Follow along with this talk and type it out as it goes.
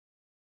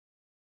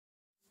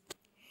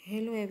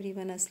Hello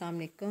everyone, Assalamu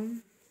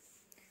alaikum.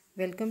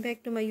 Welcome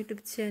back to my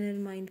YouTube channel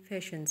Mind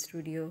Fashion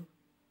Studio.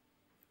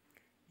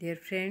 Dear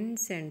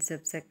friends and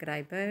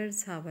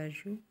subscribers, how are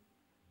you?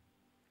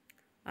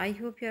 I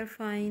hope you are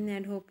fine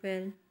and hope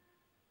well.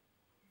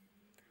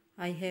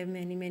 I have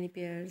many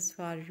pairs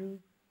for you.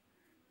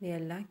 May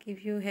Allah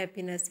give you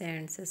happiness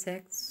and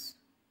success.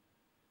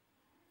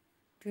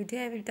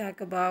 Today I will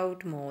talk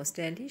about most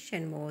stylish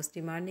and most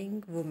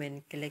demanding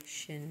women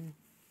collection.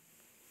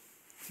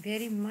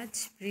 Very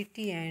much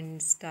pretty and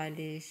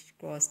stylish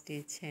cross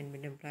stitch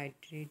handmade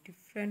embroidery,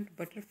 different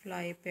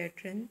butterfly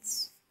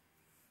patterns.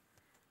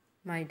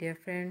 My dear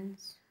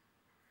friends,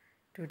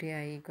 today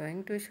I am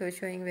going to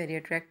showing very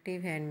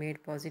attractive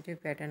handmade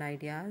positive pattern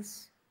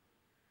ideas.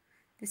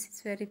 This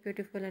is very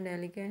beautiful and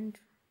elegant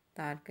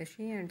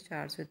tarkashi and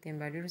charts with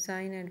embroidery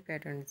design and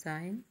pattern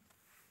design.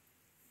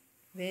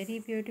 Very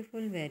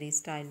beautiful, very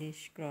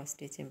stylish cross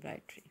stitch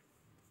embroidery.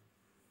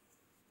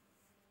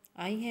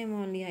 I have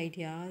only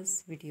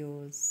ideas,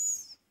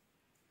 videos.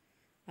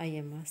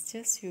 I must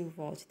just you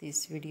watch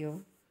this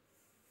video.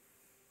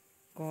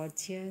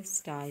 Gorgeous,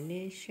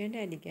 stylish and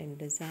elegant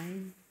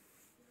design.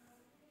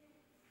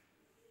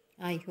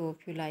 I hope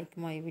you like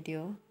my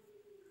video.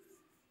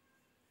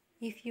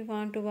 If you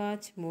want to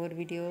watch more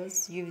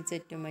videos, you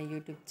visit to my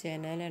YouTube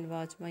channel and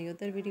watch my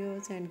other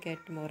videos and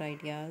get more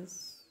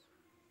ideas.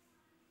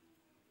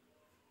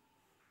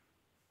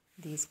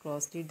 These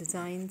cross-stitch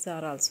designs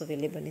are also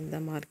available in the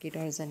market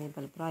at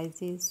reasonable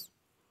prices.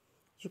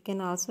 You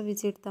can also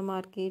visit the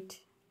market.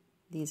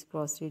 These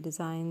cross-stitch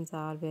designs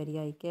are very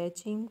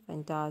eye-catching,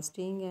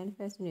 fantastic and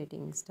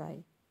fascinating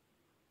style.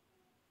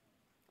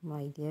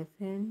 My dear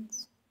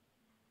friends,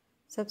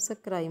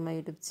 subscribe my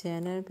YouTube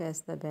channel, press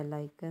the bell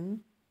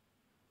icon.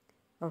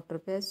 After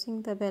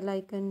pressing the bell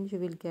icon, you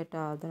will get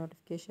all the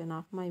notification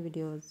of my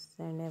videos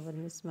and never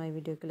miss my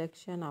video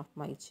collection of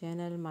my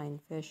channel Mind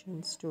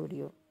Fashion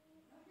Studio.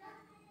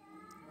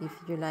 If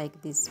you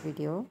like this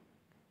video,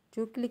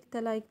 do click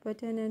the like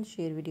button and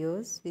share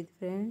videos with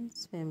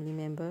friends, family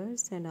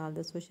members and all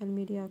the social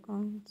media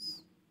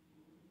accounts.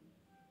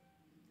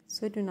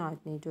 So do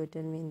not need to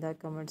tell me in the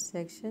comment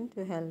section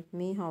to help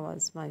me how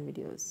was my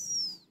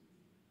videos.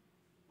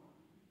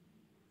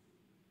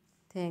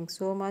 Thanks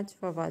so much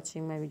for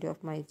watching my video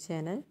of my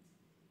channel.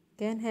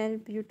 Can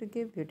help you to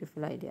give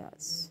beautiful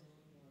ideas.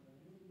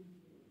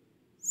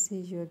 See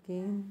you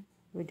again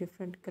with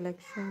different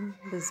collection,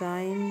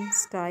 design,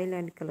 style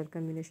and color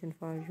combination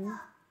for you.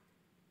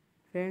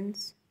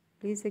 Friends,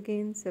 please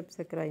again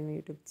subscribe my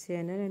YouTube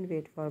channel and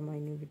wait for my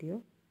new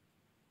video.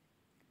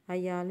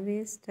 I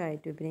always try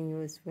to bring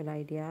useful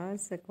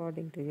ideas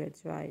according to your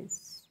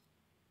choice.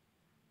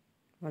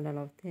 All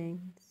of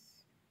things.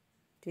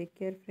 Take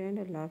care friend.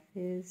 Allah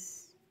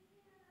Hafiz.